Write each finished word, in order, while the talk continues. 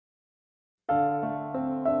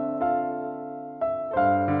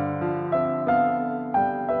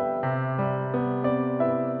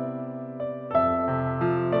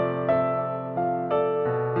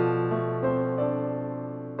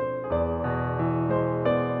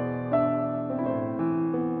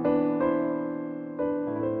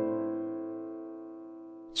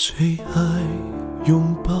最爱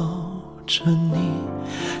拥抱着你，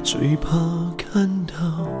最怕看到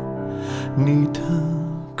你的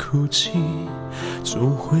哭泣，总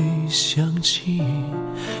会想起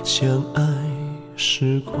相爱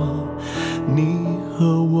时光，你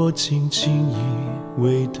和我紧紧依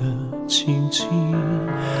偎的情景。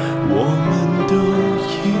我们都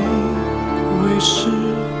以为是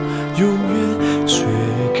永远，却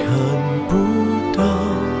看不到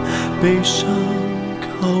悲伤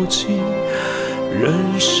靠近。人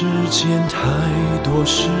世间太多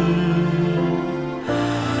事，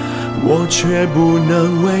我却不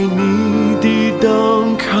能为你抵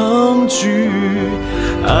挡抗拒。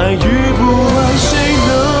爱与不爱，谁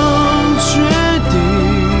能决定？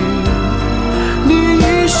你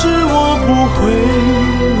已是我不会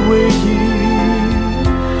唯一。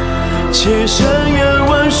千山远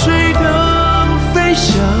万水的飞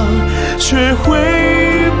翔，却回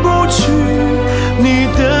不去你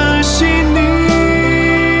的心里。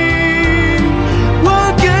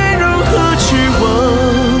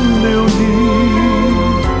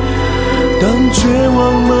绝望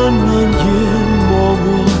慢慢淹没我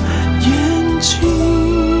眼睛，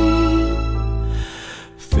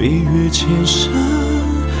飞越千山，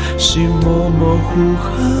心模模糊糊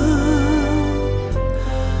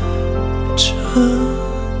着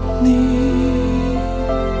你。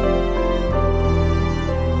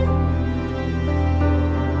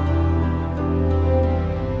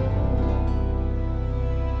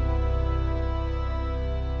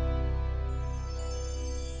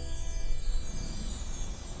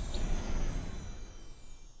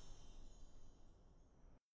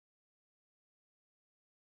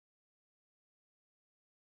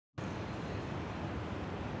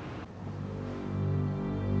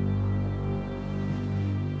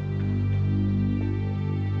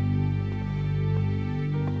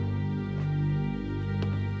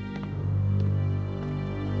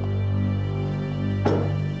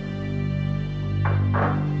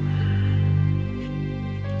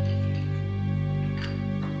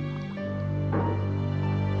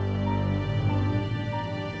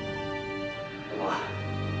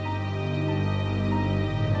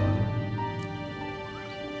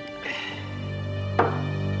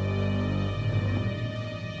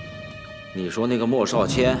你说那个莫少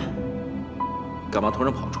谦，干嘛突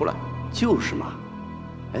然跑出来？就是嘛。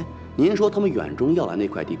哎，您说他们远中要来那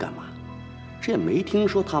块地干嘛？这也没听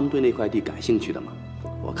说他们对那块地感兴趣的嘛。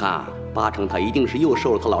我看啊，8成他一定是又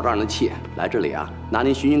受了他老丈人的气，来这里啊，拿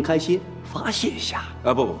您寻寻开心，发泄一下。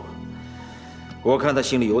啊不，我看他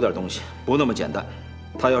心里有点东西，不那么简单。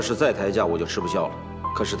他要是再抬价，我就吃不消了。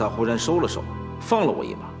可是他忽然收了手，放了我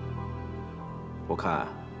一马。我看，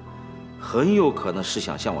很有可能是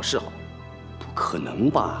想向我示好。 不可能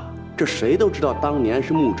吧？这谁都知道，当年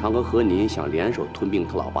是穆长河和您想联手吞并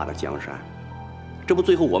他老爸的江山，这不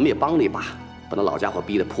最后我们也帮了一把，把那老家伙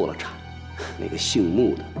逼得破了产。那个姓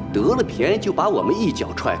穆的得了便宜就把我们一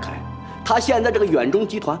脚踹开，他现在这个远中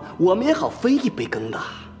集团，我们也好分一杯羹的。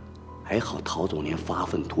还好陶总您发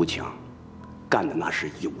愤图强，干的那是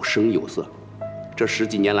有声有色。这10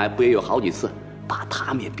几年来，不也有好几次把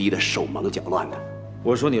他们也逼得手忙脚乱的？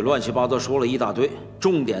我说你乱七八糟说了一大堆，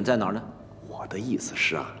重点在哪儿呢？ 我的意思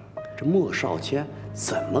是啊，这莫少谦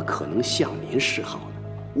怎么可能向您示好呢？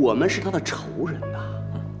我们是他的仇人呐！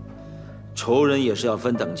仇人也是要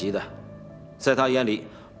分等级的，在他眼里，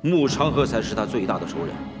穆长河才是他最大的仇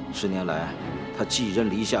人。10年来，他寄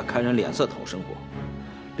人篱下，看人脸色讨生活，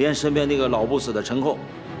连身边那个老不死的陈后，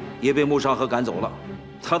也被穆长河赶走了，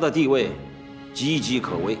他的地位岌岌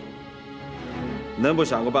可危。能不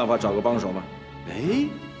想个办法找个帮手吗？哎，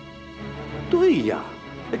对呀。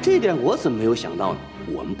 这点我怎么没有想到呢？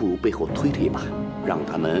我们不如背后推推一把，让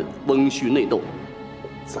他们翁婿内斗，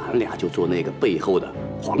咱俩就做那个背后的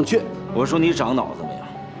黄雀。我说你长脑子没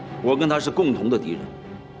有？我跟他是共同的敌人，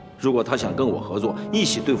如果他想跟我合作，一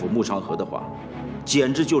起对付穆长河的话，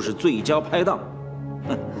简直就是最佳拍档。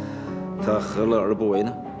哼，他何乐而不为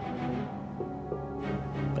呢？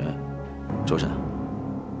哎，周深，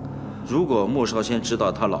如果穆少谦知道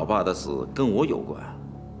他老爸的死跟我有关，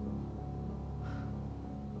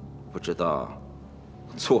 不知道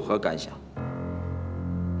作何感想？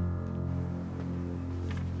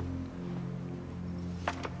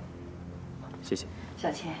谢谢。小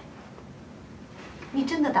谦，你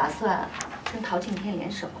真的打算跟陶敬天联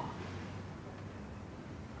手？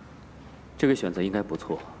这个选择应该不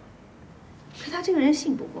错。可他这个人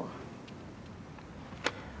信不过。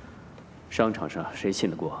商场上谁信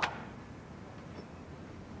得过？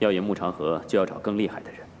要赢穆长河，就要找更厉害的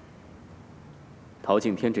人。 陶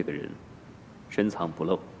敬天这个人，深藏不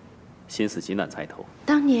露，心思极难猜透。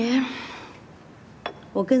当年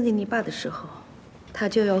我跟着你爸的时候，他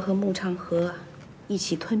就要和穆长河一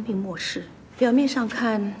起吞并末世。表面上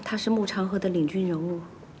看他是穆长河的领军人物，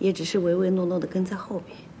也只是唯唯诺诺的跟在后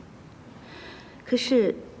边。可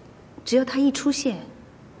是，只要他一出现，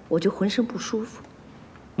我就浑身不舒服。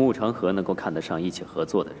穆长河能够看得上一起合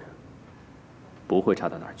作的人，不会差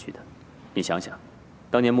到哪儿去的。你想想，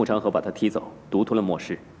当年穆长河把他踢走，独吞了末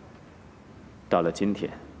世。到了今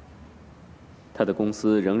天，他的公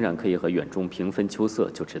司仍然可以和远中平分秋色，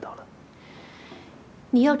就知道了。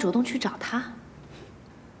你要主动去找他。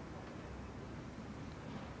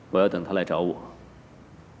我要等他来找我。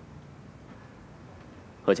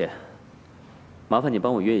何姐，麻烦你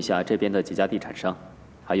帮我约一下这边的几家地产商，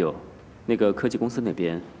还有那个科技公司那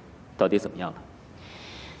边，到底怎么样了？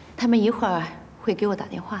他们一会儿会给我打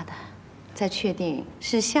电话的，再确定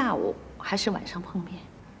是下午还是晚上碰面。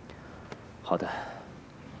好的。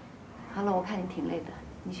好了，我看你挺累的，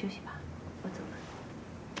你休息吧，我走了。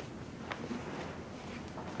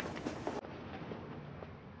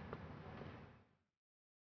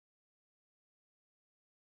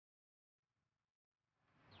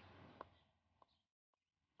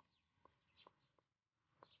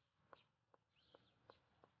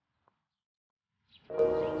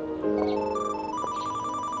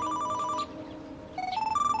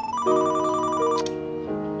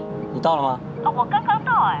你到了吗？啊，我刚刚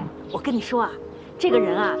到哎。我跟你说啊，这个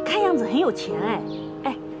人啊，看样子很有钱哎。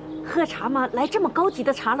哎，喝茶吗？来这么高级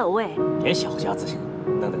的茶楼哎。别小家子气，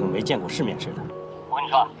弄得跟没见过世面似的。我跟你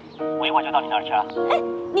说，我一会儿就到你那儿去啊。哎，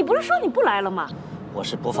你不是说你不来了吗？我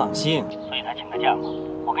是不放心，所以才请他假嘛。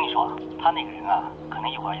我跟你说啊，他那个人啊，可能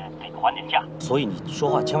一会儿也得还点价，所以你说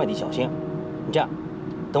话千万得小心。你这样，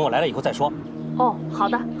等我来了以后再说。哦，好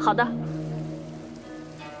的，好的。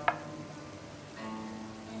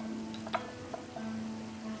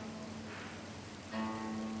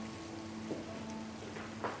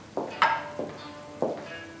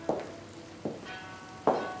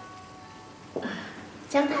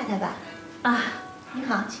江太太吧？啊，你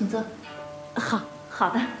好，请坐。好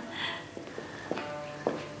的。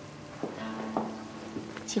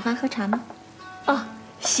喜欢喝茶吗？哦，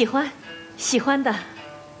喜欢的。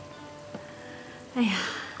哎呀，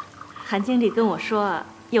韩经理跟我说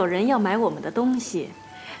有人要买我们的东西，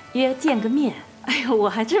约见个面。哎呦，我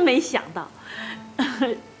还真没想到，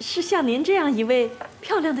是像您这样一位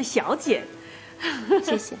漂亮的小姐。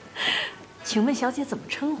谢谢。请问小姐怎么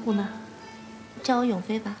称呼呢？叫我永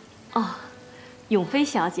飞吧。哦，永飞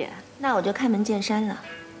小姐。那我就开门见山了。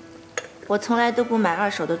我从来都不买二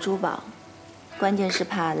手的珠宝，关键是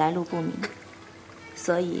怕来路不明，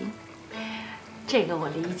所以。这个我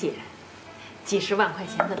理解，几十万块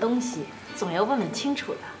钱的东西，总要问问清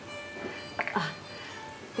楚的。啊，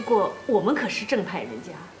不过我们可是正派人家，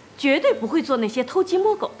绝对不会做那些偷鸡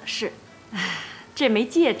摸狗的事。哎，这枚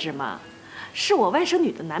戒指嘛，是我外甥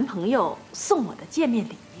女的男朋友送我的见面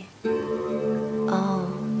礼。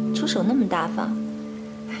哦，出手那么大方，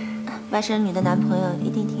外甥女的男朋友一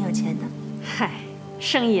定挺有钱的。嗨，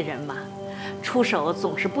生意人嘛，出手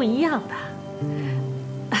总是不一样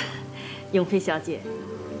的。永飞小姐，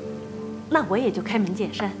那我也就开门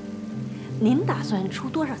见山，您打算出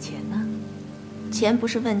多少钱呢？钱不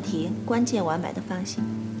是问题，关键我要买的放心。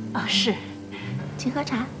啊，是，请喝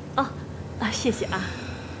茶。哦，啊，谢谢啊。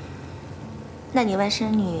那你外甥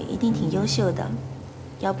女一定挺优秀的，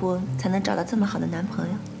要不才能找到这么好的男朋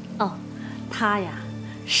友。哦，她呀，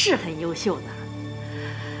是很优秀的。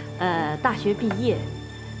大学毕业，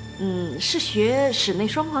是学室内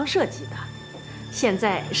装潢设计的，现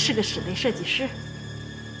在是个室内设计师。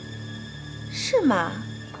是吗？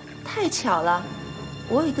太巧了，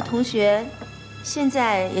我有一个同学，现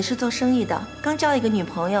在也是做生意的，刚交一个女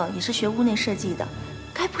朋友，也是学屋内设计的，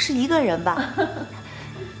该不是一个人吧？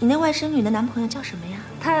你那外甥女的男朋友叫什么呀？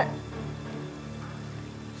他，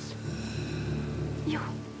哟，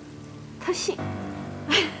他姓，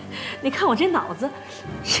你看我这脑子，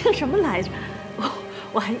姓什么来着？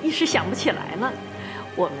我还一时想不起来了。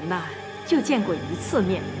我们呐，就见过一次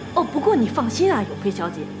面。哦，不过你放心啊，永飞小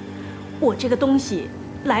姐，我这个东西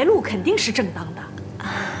来路肯定是正当的。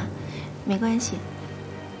啊，没关系。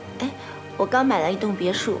哎，我刚买了一栋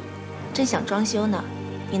别墅，正想装修呢。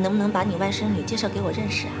你能不能把你外甥女介绍给我认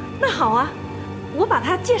识啊？那好啊，我把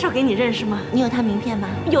她介绍给你认识吗？你有她名片吗？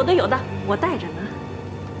有的，有的，我带着呢。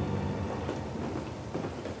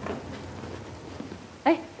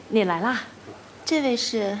哎，你来啦？这位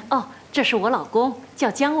是？哦，这是我老公，叫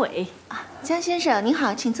姜伟。啊，姜先生您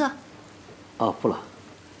好，请坐。哦，不了。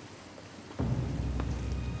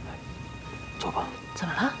坐吧。怎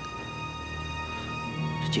么了？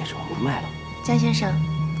这戒指我卖了。姜先生，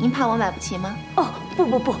您怕我买不起吗？哦，不，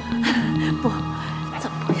怎么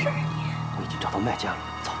卖家，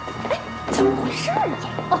走。哎，怎么回事啊？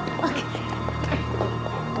哦，OK。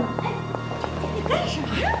你干什么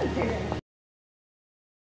呀，你这人？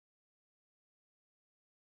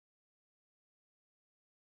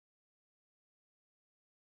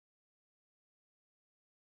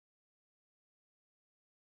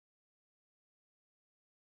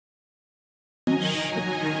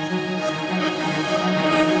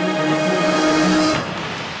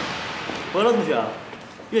 回来，同学，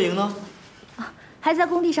月莹呢？啊，还在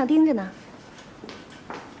工地上盯着呢。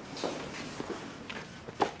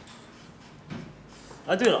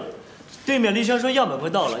哎，对了，对面离轩说样本快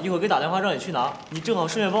到了，一会儿给打电话让你去拿，你正好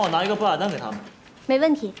顺便帮我拿一个报价单给他们。没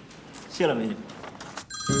问题。谢了，美女。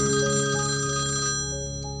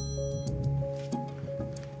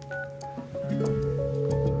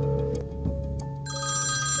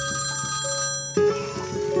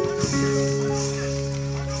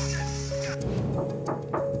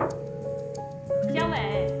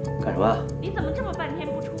 干什么？你怎么这么半天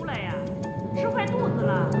不出来呀？吃坏肚子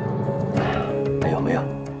了？没有，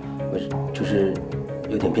就是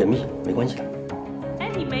有点便秘，没关系的。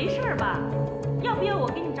哎，你没事吧？要不要我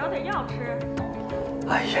给你找点药吃？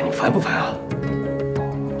哎呀，你烦不烦啊？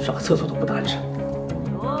上个厕所都不搭理。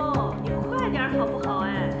哟，你快点好不好？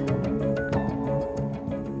哎。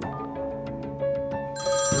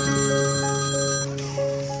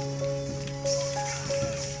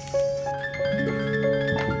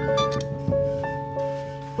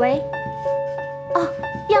 喂，哦，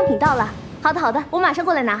样品到了。好的，好的，我马上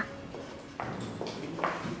过来拿。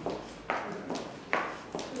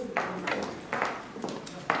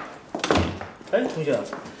哎，同学，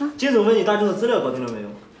金总问你大众的资料搞定了没有？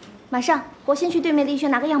马上，我先去对面的医学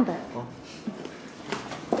拿个样本。哦。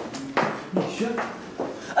李轩，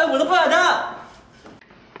哎，我的报价单。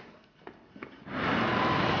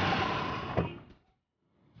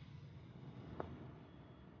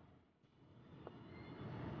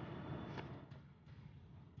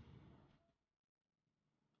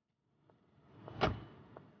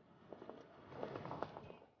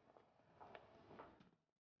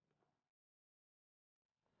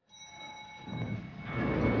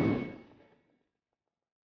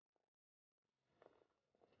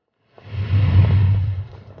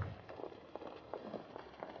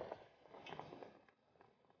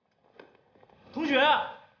 同学，忘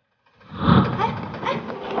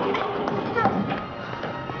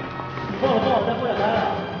了帮我带报价单了。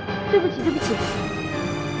对不起，对不起。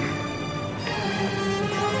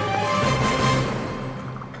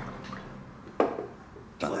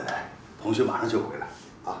张太太，同学马上就回来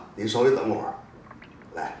啊，您稍微等会儿。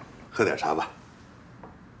来，喝点茶吧。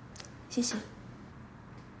谢谢。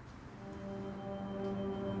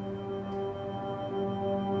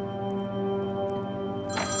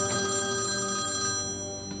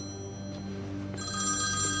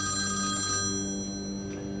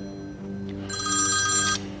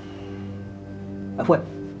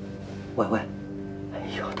 喂，哎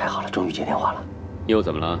呦，太好了，终于接电话了。又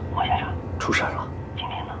怎么了？王先生，出事了。今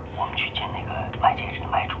天呢，我们去见那个卖戒指的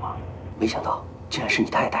卖主啊，没想到竟然是你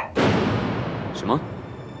太太。什么？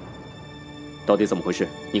到底怎么回事？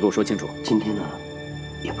你给我说清楚。今天呢，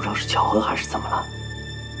也不知道是巧合还是怎么了，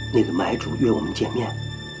那个买主约我们见面，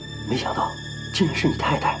没想到竟然是你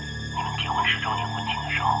太太。你们结婚10周年婚庆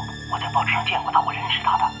的时候，我在报纸上见过她，我认识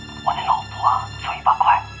她的。我那老婆啊，嘴巴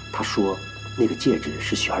快。她说。 那个戒指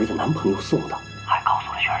是雪儿的男朋友送的，还告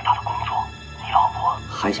诉了雪儿他的工作。你老婆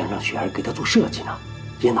还想让雪儿给他做设计呢，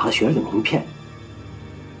也拿了雪儿的名片。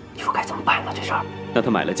你说该怎么办呢？这事儿？那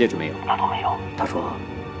他买了戒指没有？那都没有。他说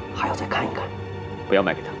还要再看一看。不要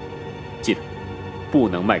卖给他，记得不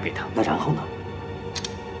能卖给他。那然后呢？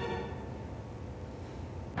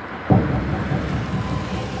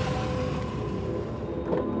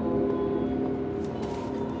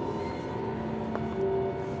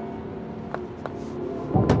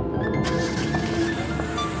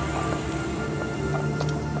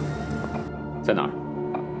 在哪儿？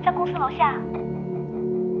在公司楼下。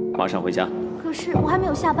马上回家。可是我还没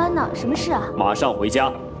有下班呢，什么事啊？马上回家。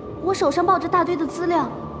我手上抱着大堆的资料，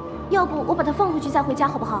要不我把它放回去再回家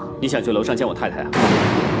好不好？你想去楼上见我太太啊？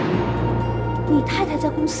你太太在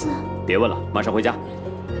公司。别问了，马上回家。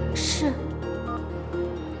是。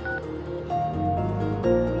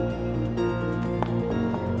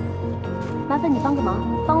麻烦你帮个忙，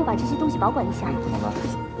帮我把这些东西保管一下。好吧。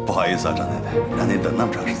不好意思啊，张太太，让您等那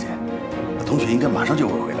么长时间。同学应该马上就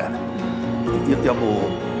会回来的。要不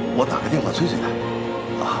我打个电话催催他。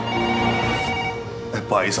啊。哎，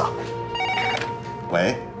不好意思啊。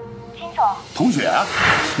喂。金总。同学啊，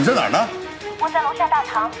你在哪儿呢？我在楼下大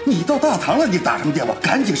堂。你到大堂了，你打什么电话？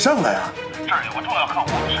赶紧上来啊！这儿有个重要客户，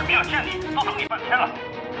指名要见你，都等你半天了。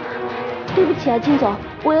对不起啊，金总，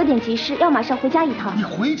我有点急事，要马上回家一趟。你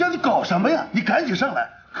回家你搞什么呀？你赶紧上来，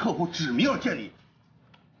客户指名要见你。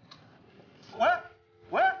喂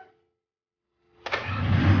喂，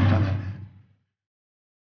张奶奶。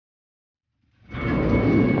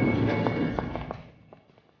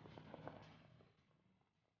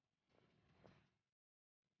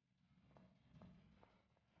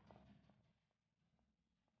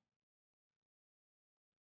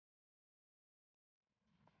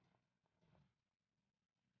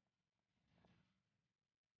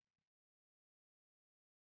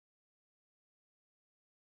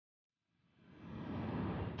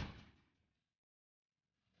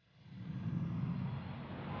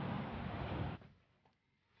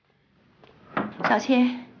小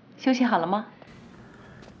千，休息好了吗？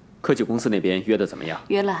科技公司那边约的怎么样？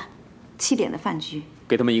约了7点的饭局。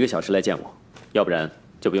给他们1个小时来见我，要不然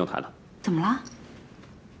就不用谈了。怎么了？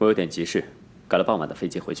我有点急事，赶了傍晚的飞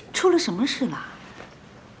机回去。出了什么事了？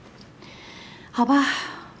好吧，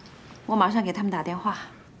我马上给他们打电话。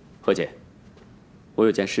何姐，我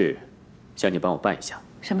有件事，想你帮我办一下。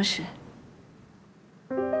什么事？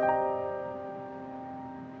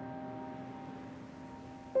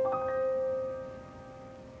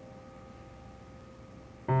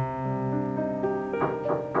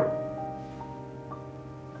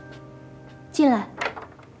进来。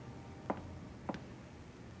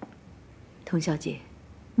童小姐，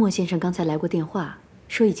莫先生刚才来过电话，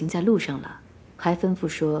说已经在路上了，还吩咐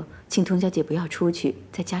说请童小姐不要出去，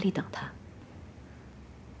在家里等他。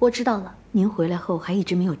我知道了。您回来后还一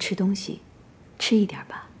直没有吃东西，吃一点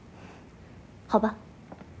吧。好吧。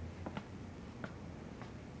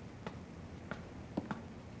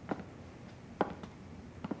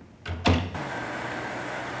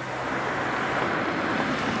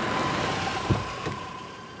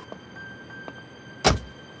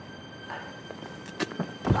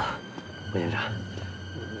莫先生，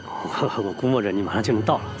我估摸着你马上就能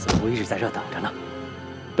到了，所以我一直在这等着呢。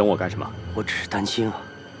等我干什么？我只是担心啊。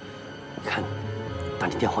你看，打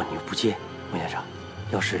你电话你又不接，莫先生，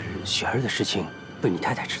要是雪儿的事情被你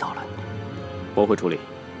太太知道了，我会处理。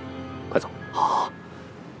快走。好，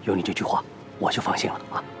有你这句话，我就放心了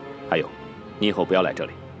啊。还有，你以后不要来这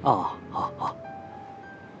里。哦，好好。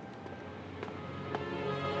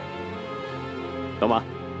老马。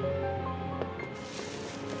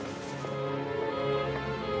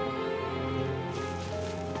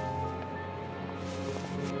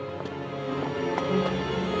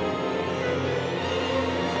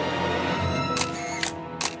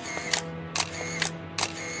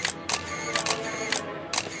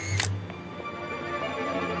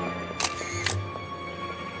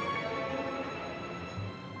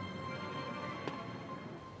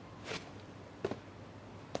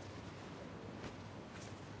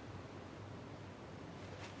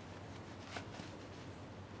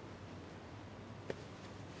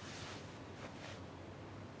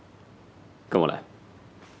跟我来。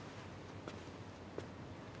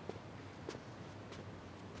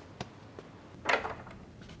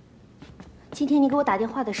今天你给我打电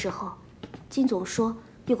话的时候，金总说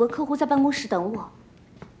有个客户在办公室等我，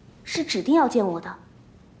是指定要见我的，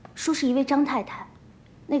说是一位张太太，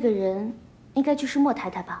那个人应该就是莫太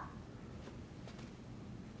太吧？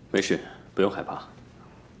没事，不用害怕。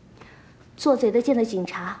做贼的见了警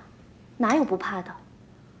察，哪有不怕的？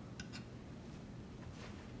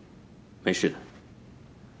没事的。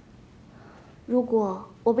如果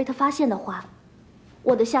我被他发现的话，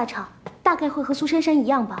我的下场大概会和苏珊珊一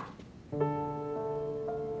样吧。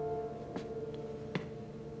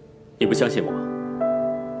你不相信我？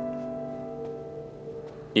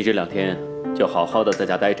你这2天就好好的在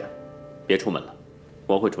家待着，别出门了，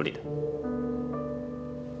我会处理的。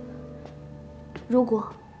如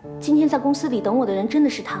果今天在公司里等我的人真的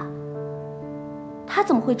是他，他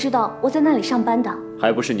怎么会知道我在那里上班的？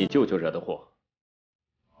还不是你舅舅惹的祸，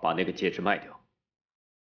把那个戒指卖掉。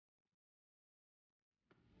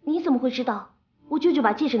你怎么会知道我舅舅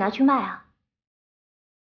把戒指拿去卖啊？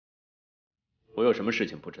我有什么事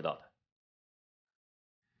情不知道的？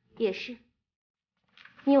也是，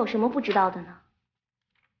你有什么不知道的呢？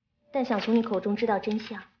但想从你口中知道真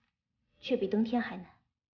相，却比登天还难。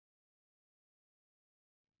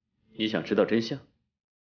你想知道真相？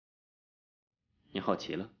你好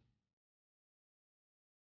奇了？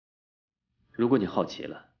如果你好奇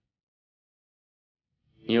了，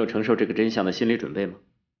你有承受这个真相的心理准备吗？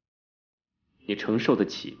你承受得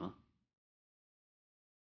起吗？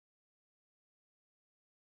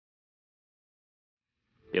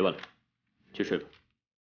别问了，去睡吧。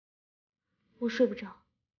我睡不着。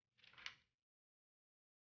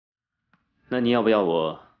那你要不要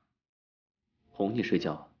我哄你睡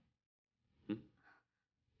觉？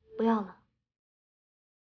不要了。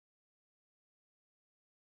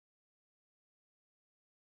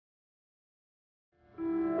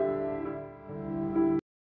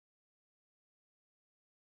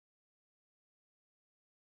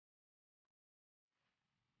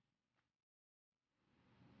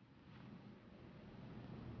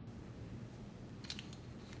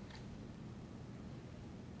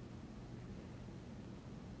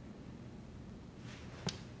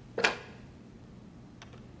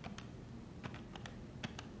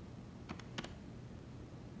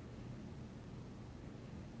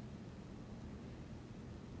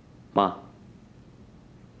妈，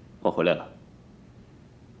我回来了。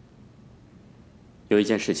有一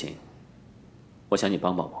件事情，我想你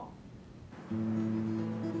帮帮我。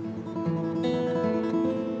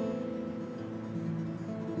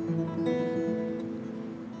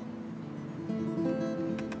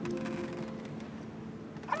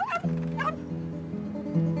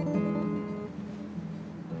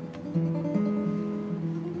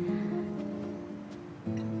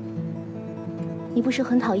你不是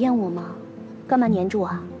很讨厌我吗？干嘛黏着我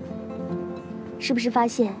啊？是不是发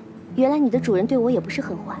现原来你的主人对我也不是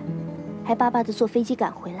很坏，还巴巴的坐飞机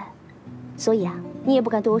赶回来，所以啊，你也不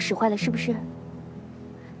敢对我使坏了，是不是？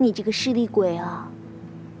你这个势利鬼啊！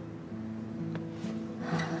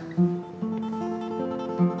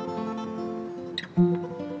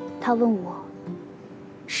他问我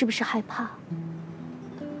是不是害怕？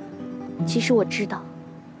其实我知道，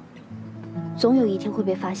总有一天会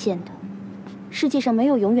被发现的。世界上没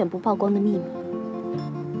有永远不曝光的秘密，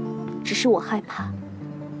只是我害怕。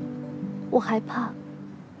我害怕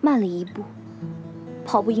慢了一步，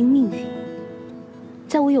跑不赢命运。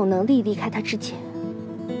在我有能力离开他之前，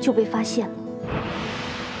就被发现了。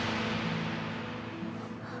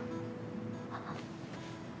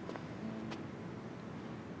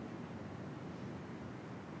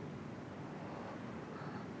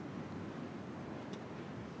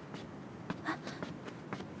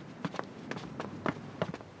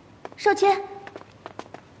少谦，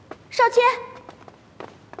少谦！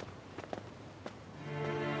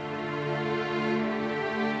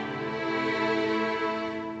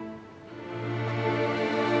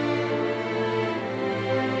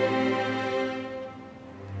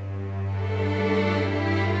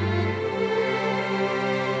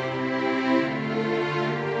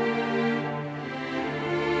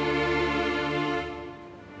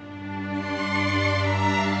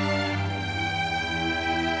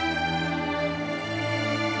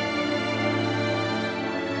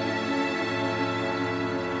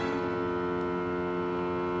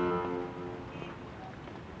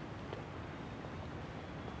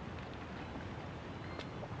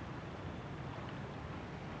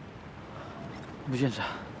穆先生，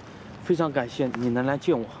非常感谢你能来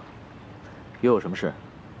见我。又有什么事？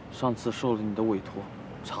上次受了你的委托，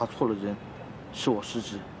查错了人，是我失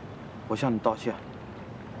职，我向你道歉。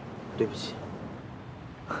对不起。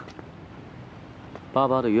巴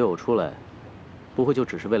巴的约我出来，不会就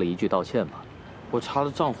只是为了一句道歉吧？我查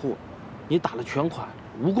了账户，你打了全款，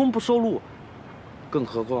无功不受禄。更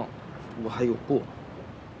何况，我还有过。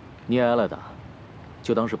你也挨了打，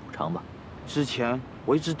就当是补偿吧。之前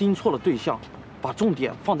我一直盯错了对象，把重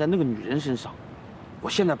点放在那个女人身上。我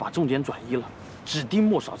现在把重点转移了，只盯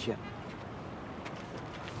莫少谦。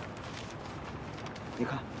你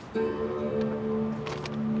看。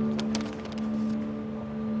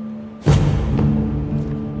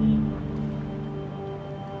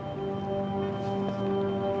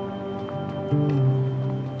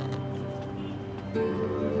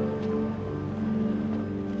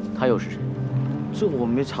他又是谁？这我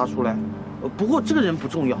没查出来，不过这个人不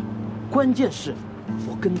重要，关键是，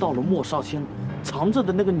我跟到了莫少谦藏着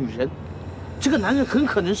的那个女人，这个男人很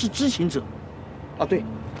可能是知情者。啊，对，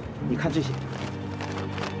你看这些，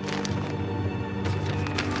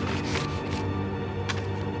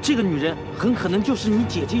这个女人很可能就是你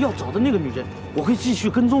姐姐要找的那个女人，我会继续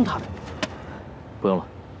跟踪她的。不用了，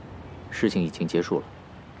事情已经结束了，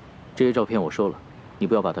这些照片我收了，你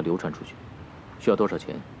不要把它流传出去。需要多少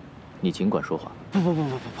钱？你尽管说话。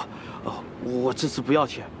不，我这次不要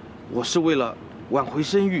钱，我是为了挽回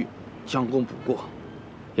声誉，将功补过。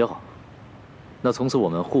也好，那从此我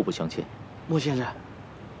们互不相欠。莫先生，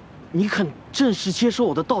你肯正式接受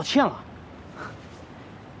我的道歉了？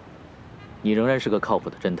你仍然是个靠谱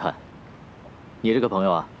的侦探，你这个朋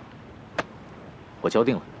友啊，我交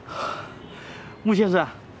定了。穆先生，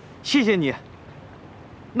谢谢你。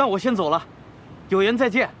那我先走了，有缘再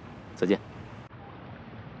见。再见。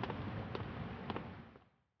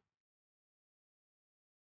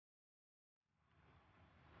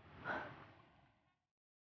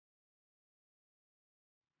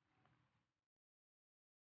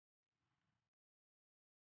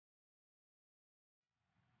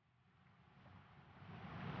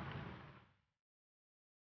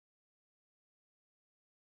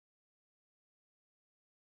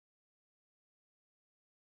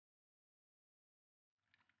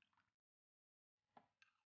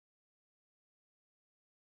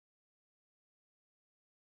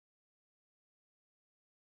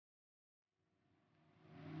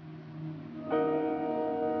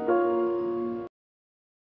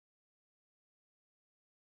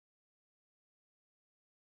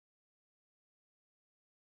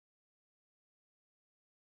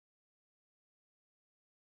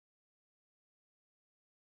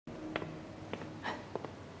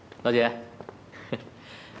老姐，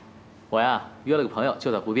我呀约了个朋友，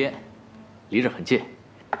就在湖边，离这很近。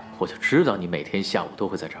我就知道你每天下午都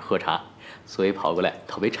会在这儿喝茶，所以跑过来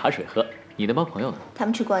讨杯茶水喝。你那帮朋友呢？他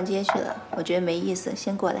们去逛街去了，我觉得没意思，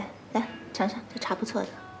先过来，来尝尝，这茶不错的。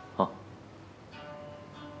好。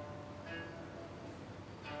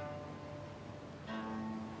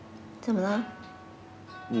怎么了？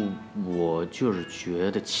我就是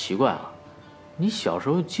觉得奇怪了，你小时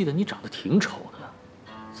候记得你长得挺丑的，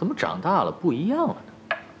怎么长大了不一样了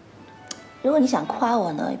呢？如果你想夸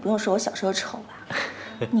我呢，也不用说我小时候丑吧。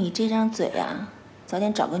你这张嘴啊，早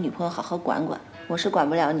点找个女朋友好好管管，我是管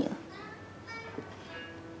不了你了。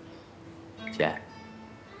姐，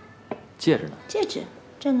戒指呢？戒指，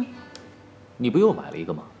这呢？你不又买了一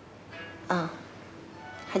个吗？啊，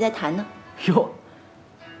还在谈呢。哟，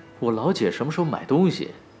我老姐什么时候买东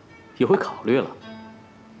西也会考虑了。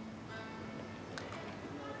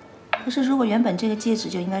可是如果原本这个戒指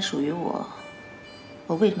就应该属于我，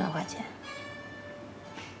我为什么要花钱？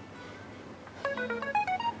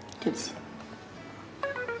对不起。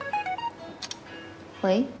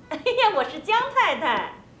喂。哎呀，我是江太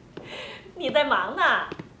太，你在忙呢？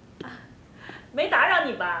没打扰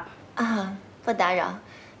你吧？啊，不打扰。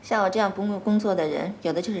像我这样不务工作的人，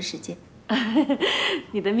有的就是时间。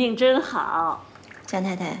你的命真好。江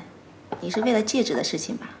太太，你是为了戒指的事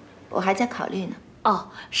情吧？我还在考虑呢。哦，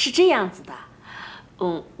是这样子的。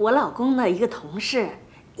我老公的一个同事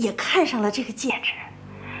也看上了这个戒指，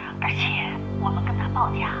而且我们跟他报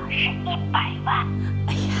价是100万。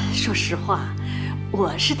哎呀，说实话，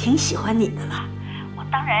我是挺喜欢你的了。我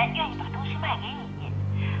当然愿意把东西卖给你，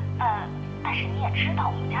但是你也知道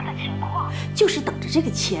我们家的情况，就是等着这个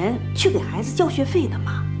钱去给孩子交学费的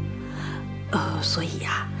嘛。所以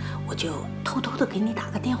呀，我就偷偷的给你打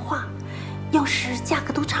个电话，要是价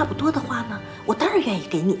格都差不多的话呢，我当然愿意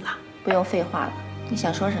给你了。不用废话了，你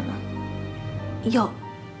想说什么？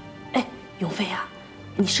哎，永飞啊，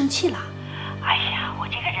你生气了？哎呀，我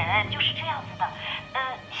这个人就是这样子的，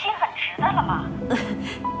心很直的了嘛。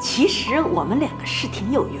其实我们两个是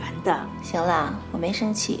挺有缘的。行了，我没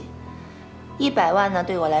生气。100万呢，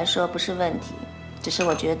对我来说不是问题，只是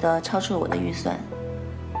我觉得超出了我的预算，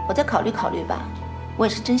我再考虑考虑吧。我也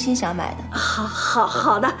是真心想买的。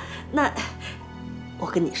好的，那我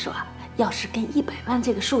跟你说，要是跟100万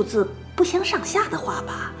这个数字不相上下的话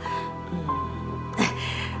吧，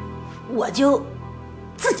我就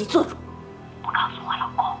自己做主，不告诉我老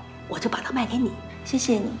公，我就把它卖给你。谢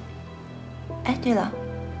谢你。哎，对了，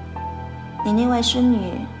你那外孙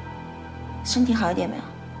女身体好一点没有？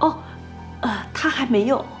她还没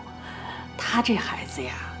有。她这孩子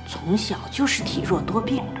呀，从小就是体弱多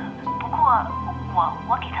病的。不过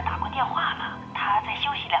我给她打过电话了，她再休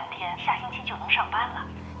息2天，下星期就能上班了。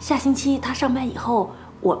下星期她上班以后，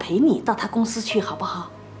我陪你到她公司去，好不好？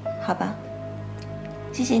好吧，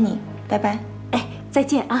谢谢你，拜拜。哎，再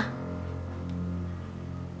见啊。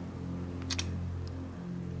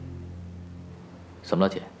怎么了，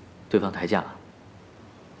姐？对方抬价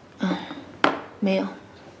了？没有。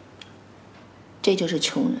这就是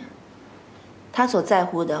穷人，他所在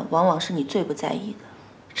乎的往往是你最不在意的。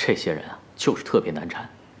这些人啊，就是特别难缠。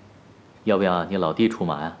要不要你老弟出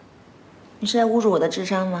马呀？你是在侮辱我的智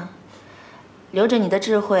商吗？留着你的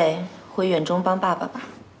智慧，回远中帮爸爸吧。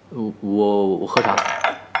我喝茶。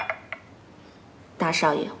大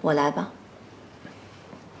少爷，我来吧。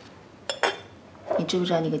你知不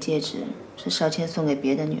知道那个戒指是少谦送给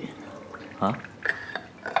别的女人的？啊？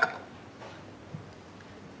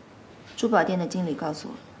珠宝店的经理告诉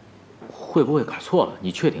我。会不会搞错了？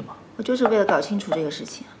你确定吗？我就是为了搞清楚这个事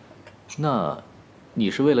情。那，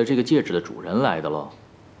你是为了这个戒指的主人来的喽？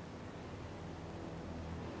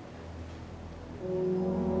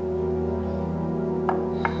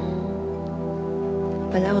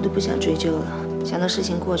本来我都不想追究了，想到事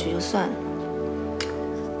情过去就算了。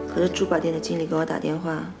可是珠宝店的经理给我打电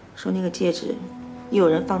话说那个戒指又有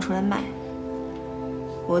人放出来卖，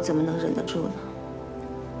我怎么能忍得住呢？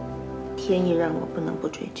天意让我不能不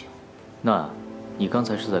追究。那，你刚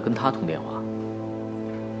才是在跟他通电话？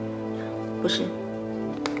不是，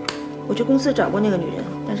我去公司找过那个女人，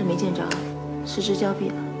但是没见着，失之交臂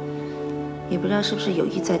了。也不知道是不是有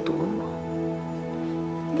意在躲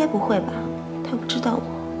我，应该不会吧？他又不知道我。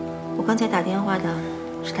我刚才打电话的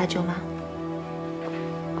是他舅妈。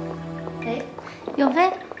哎，永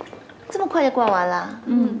飞，这么快就逛完了？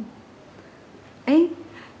哎，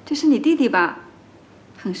这是你弟弟吧？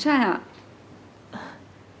很帅啊！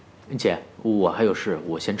姐，我还有事，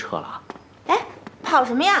我先撤了啊。哎，跑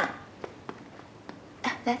什么呀？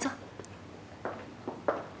哎，来坐。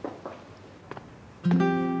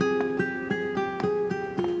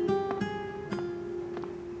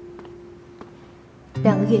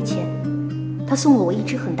月前，他送了我一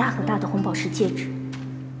只很大很大的红宝石戒指。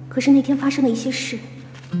可是那天发生了一些事，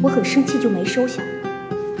我很生气就没收下，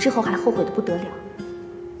之后还后悔的不得了。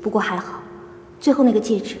不过还好，最后那个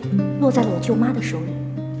戒指落在了我舅妈的手里。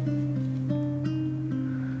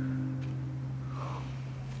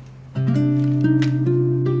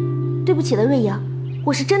对不起了，瑞莹，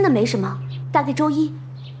我是真的没什么，大概周一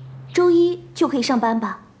就可以上班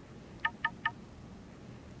吧。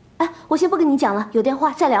哎，我先不跟你讲了，有电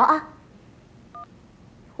话再聊啊。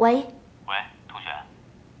喂。喂，同学。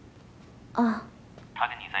啊。他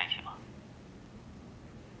跟你在一起吗？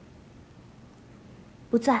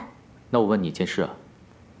不在。那我问你一件事啊，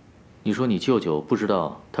你说你舅舅不知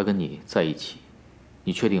道他跟你在一起，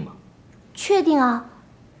你确定吗？确定啊，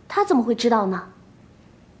他怎么会知道呢？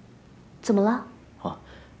怎么了？啊，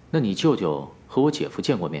那你舅舅和我姐夫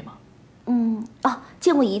见过面吗？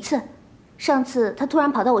见过一次。上次他突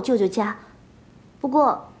然跑到我舅舅家，不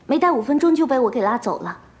过没待5分钟就被我给拉走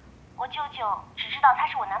了。我舅舅只知道他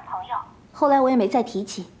是我男朋友。后来我也没再提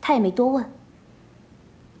起，他也没多问。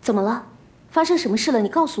怎么了？发生什么事了？你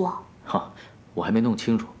告诉我。我还没弄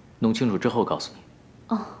清楚，弄清楚之后告诉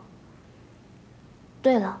你。哦。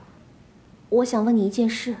对了，我想问你一件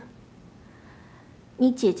事。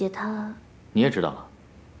你姐姐她……你也知道了？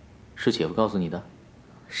是姐夫告诉你的？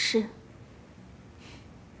是。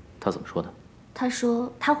他怎么说的？他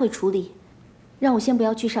说他会处理，让我先不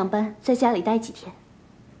要去上班，在家里待几天。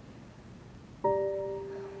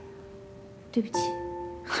对不起。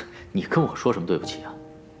你跟我说什么对不起啊？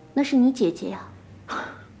那是你姐姐呀。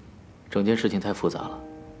整件事情太复杂了，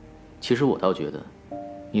其实我倒觉得，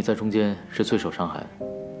你在中间是最受伤害的。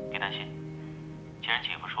别担心，既然姐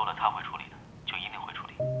夫说了他会处理的，就一定会处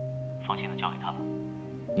理，放心的交给他吧。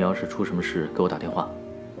你要是出什么事，给我打电话。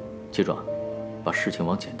记住啊，把事情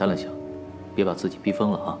往简单了想，别把自己逼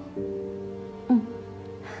疯了啊。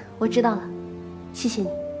我知道了，谢谢你。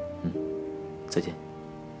再见。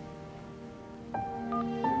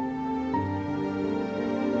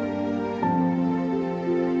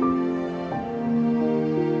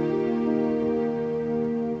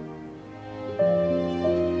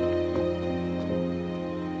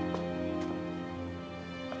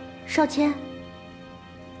少谦。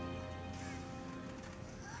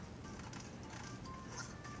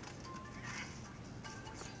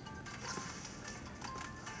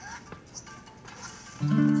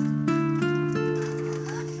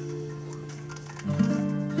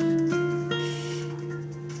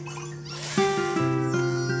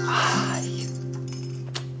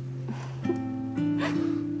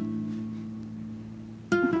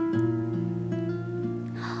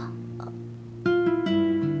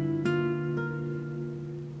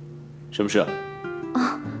什么事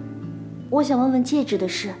啊？我想问问戒指的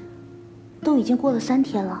事，都已经过了3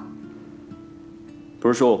天了。不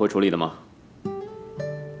是说我会处理的吗？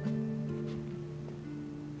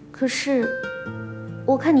可是，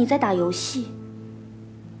我看你在打游戏。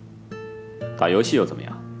打游戏又怎么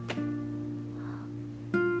样？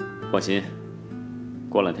放心，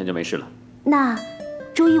过2天就没事了。那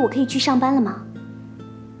周一我可以去上班了吗？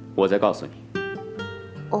我再告诉你。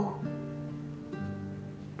哦。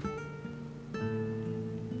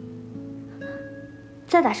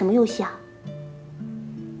在打什么游戏啊？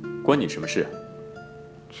关你什么事？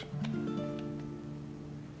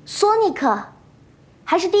索尼克，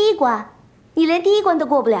还是第1关，你连第1关都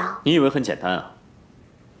过不了。你以为很简单啊？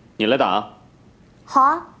你来打啊！好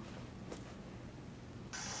啊。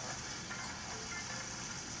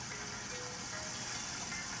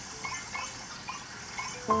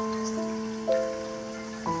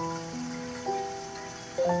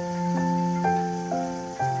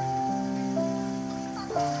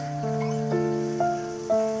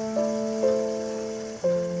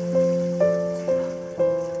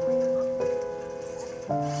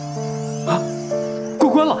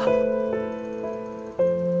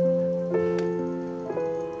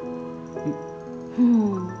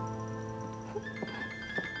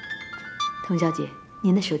童小姐，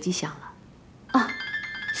您的手机响了。啊，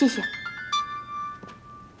谢谢。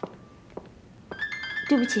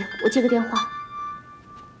对不起，我接个电话。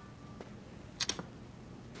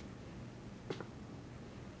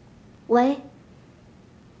喂，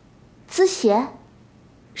资协？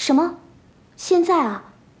什么？现在啊？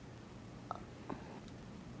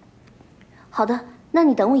好的，那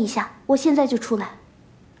你等我一下，我现在就出来。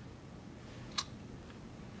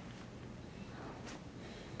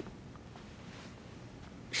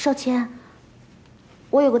少谦，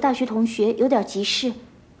我有个大学同学有点急事，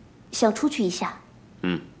想出去一下。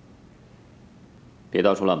别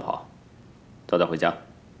到处乱跑，早点回家。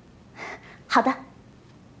好的。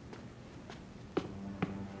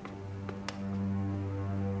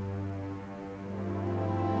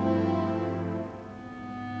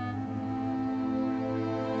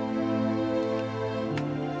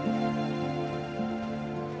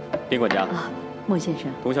宾馆家。啊，莫先生。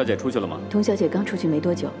童小姐出去了吗？童小姐刚出去没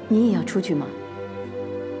多久，你也要出去吗？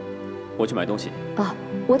我去买东西。啊，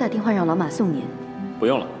我打电话让老马送您。不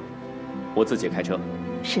用了，我自己开车。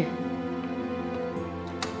是。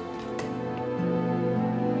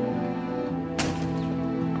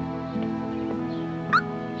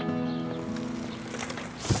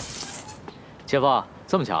前夫，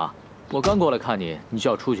这么巧啊！我刚过来看你，你就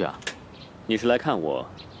要出去啊？你是来看我，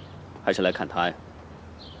还是来看他呀？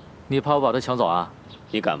你怕我把他抢走啊？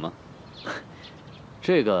你敢吗？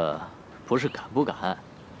这个不是敢不敢，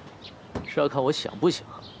是要看我想不想。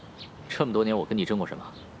这么多年我跟你争过什么？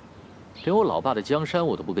连我老爸的江山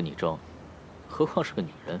我都不跟你争，何况是个女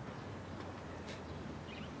人。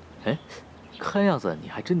哎，看样子你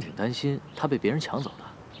还真挺担心她被别人抢走的。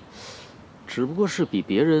只不过是比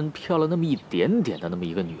别人漂亮那么一点点的那么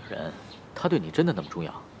一个女人，她对你真的那么重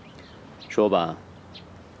要？说吧，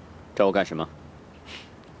找我干什么？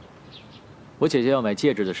我姐姐要买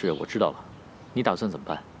戒指的事我知道了，你打算怎么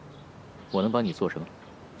办？我能帮你做什么？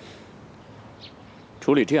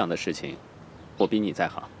处理这样的事情，我比你在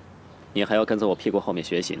行，你还要跟在我屁股后面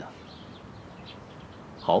学习呢。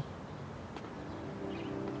好。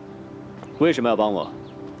为什么要帮我？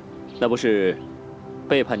那不是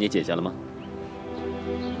背叛你姐姐了吗？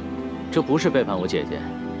这不是背叛我姐姐，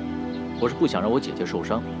我是不想让我姐姐受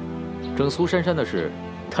伤。整苏珊珊的事，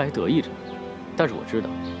她还得意着呢。但是我知道，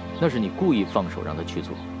那是你故意放手让她去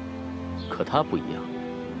做。可她不一样，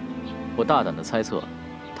我大胆的猜测，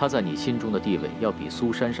她在你心中的地位要比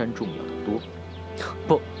苏珊珊重要的多。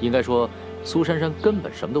不应该说，苏珊珊根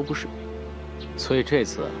本什么都不是。所以这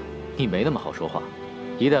次你没那么好说话，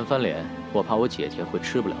一旦翻脸，我怕我姐姐会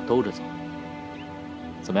吃不了兜着走。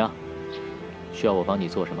怎么样？需要我帮你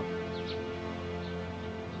做什么？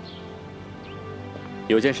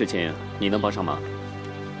有件事情你能帮上忙。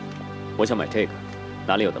我想买这个，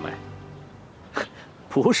哪里有的卖？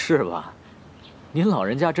不是吧？您老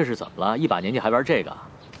人家这是怎么了？一把年纪还玩这个？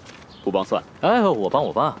不帮算。哎，我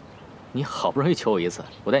帮。你好不容易求我一次，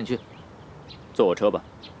我带你去。坐我车吧。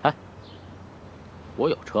哎，我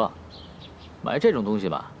有车，买这种东西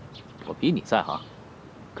吧，我比你在行。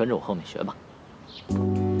跟着我后面学吧。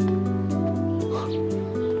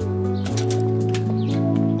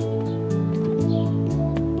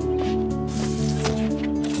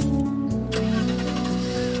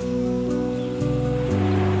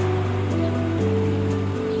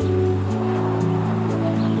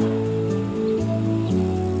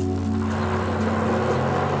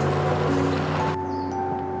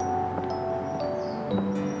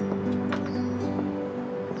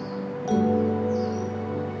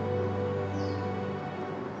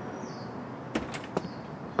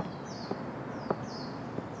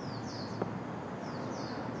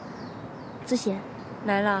子贤，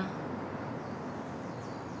来了。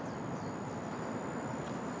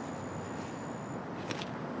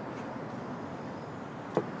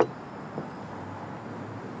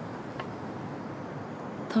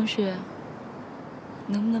同学，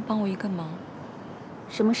能不能帮我一个忙？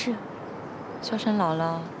什么事？萧山姥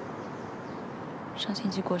姥上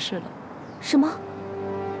星期过世了。什么？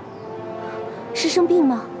是生病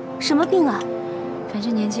吗？什么病啊？反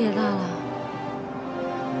正年纪也大了，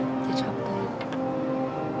也差不多了。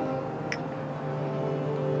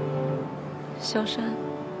萧山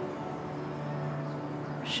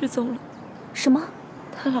失踪了。什么？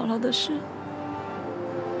他姥姥的事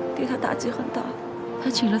对他打击很大，他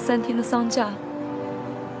请了3天的丧假。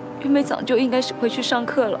原本早就应该是回去上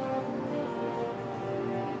课了，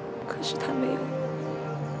可是他没有。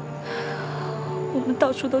我们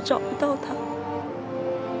到处都找不到他，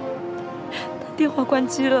他电话关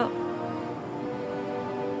机了，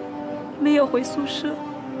没有回宿舍，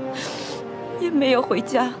也没有回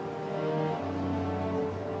家，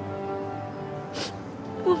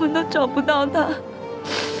我们都找不到他，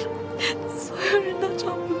所有人都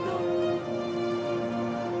找不到。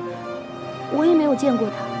我也没有见过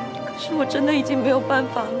他。可是我真的已经没有办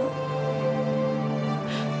法了，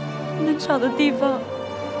能找的地方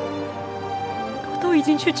我都已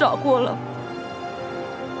经去找过了，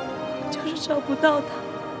就是找不到他。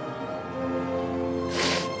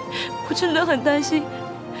我真的很担心，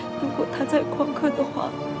如果他再旷课的话，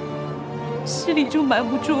心里就瞒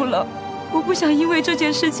不住了。我不想因为这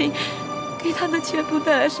件事情给他的前途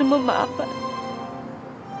带来什么麻烦。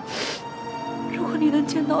如果你能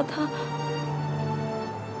见到他，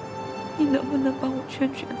你能不能帮我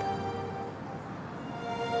劝劝他？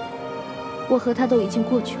我和他都已经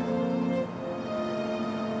过去了，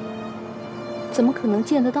怎么可能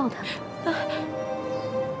见得到他？那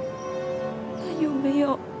有没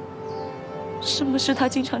有什么是他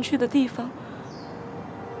经常去的地方？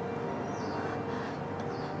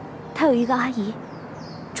他有一个阿姨，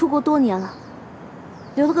出国多年了，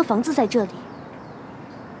留了个房子在这里。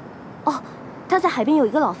哦，他在海边有一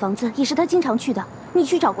个老房子，也是他经常去的。你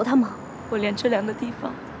去找过他吗？我连这2个地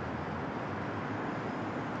方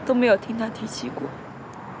都没有听他提起过。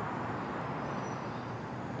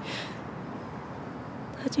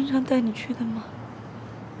他经常带你去的吗？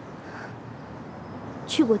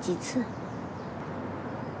去过几次。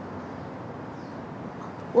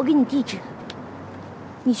我给你地址，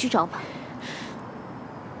你去找吧。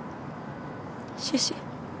谢谢。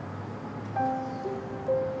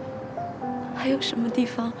还有什么地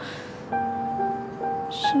方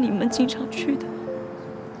是你们经常去的？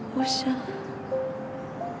我想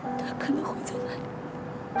他可能会在那里。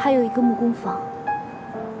还有一个木工房，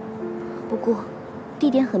不过地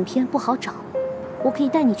点很偏，不好找。我可以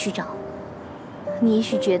带你去找。你也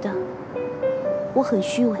许觉得我很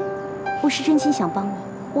虚伪，我是真心想帮你，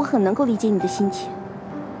我很能够理解你的心情。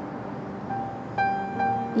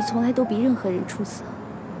你从来都比任何人出色，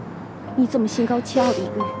你这么心高气傲的一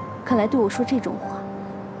个人，看来对我说这种话，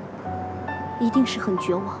一定是很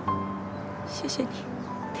绝望。谢谢你，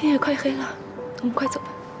天也快黑了，我们快走吧。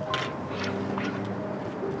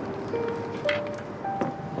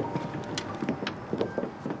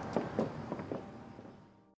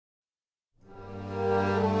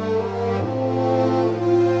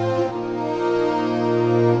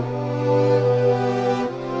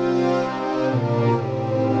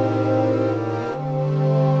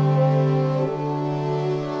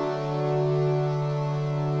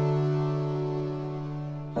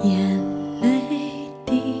眼泪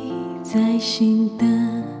滴在心的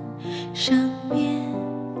上面，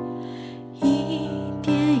一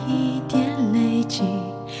点一点累积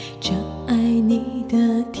这爱你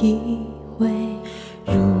的体会。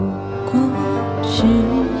如果痴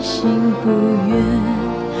心不愿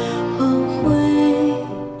后悔，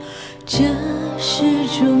这是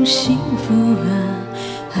种幸福啊，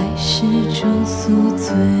还是种宿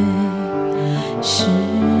醉？世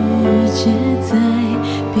界在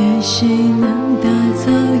变，谁能打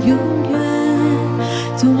造永远？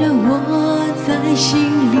纵然我在心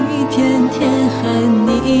里天天喊你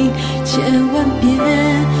千万遍，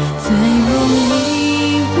在梦里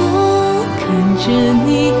我看着你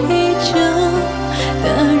依旧的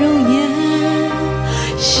容颜，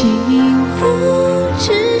幸福只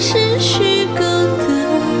是虚构的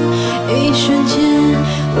一瞬间，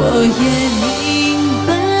我也明白。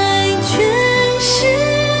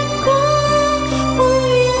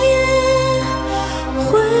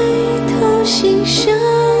心上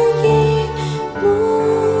一抹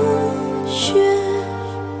雪。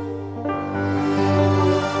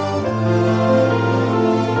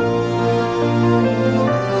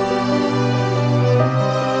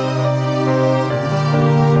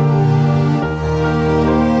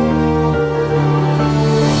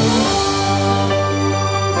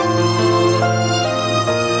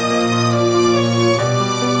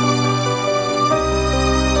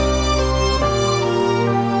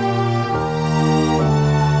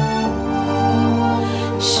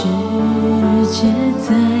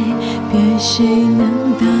谁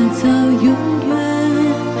能打造永远？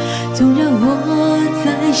纵然我在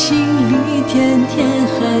心里天天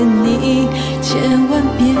喊你千万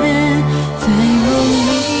遍，在梦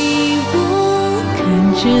里我看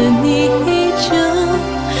着你依旧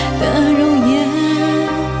的容颜，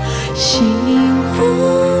幸福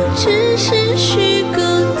只是虚构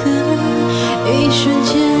的一瞬间，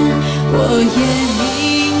我也